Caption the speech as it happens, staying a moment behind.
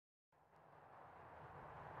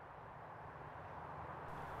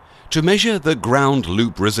To measure the ground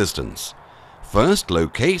loop resistance, first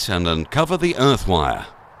locate and uncover the earth wire.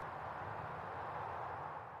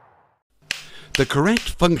 The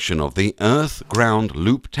correct function of the earth ground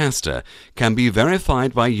loop tester can be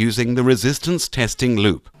verified by using the resistance testing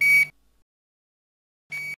loop.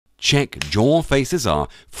 Check jaw faces are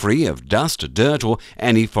free of dust, dirt or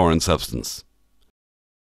any foreign substance.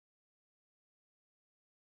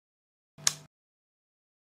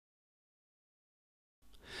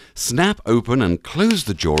 Snap open and close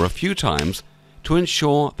the jaw a few times to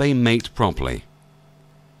ensure they mate properly.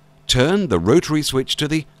 Turn the rotary switch to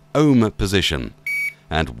the HEME position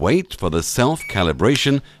and wait for the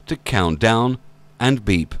self-calibration to count down and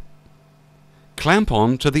beep. Clamp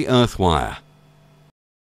on to the earth wire.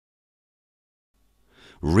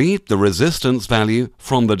 Read the resistance value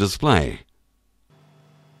from the display.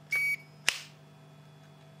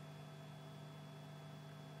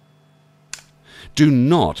 Do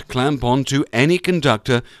not clamp onto any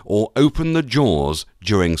conductor or open the jaws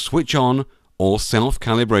during switch on or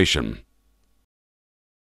self-calibration.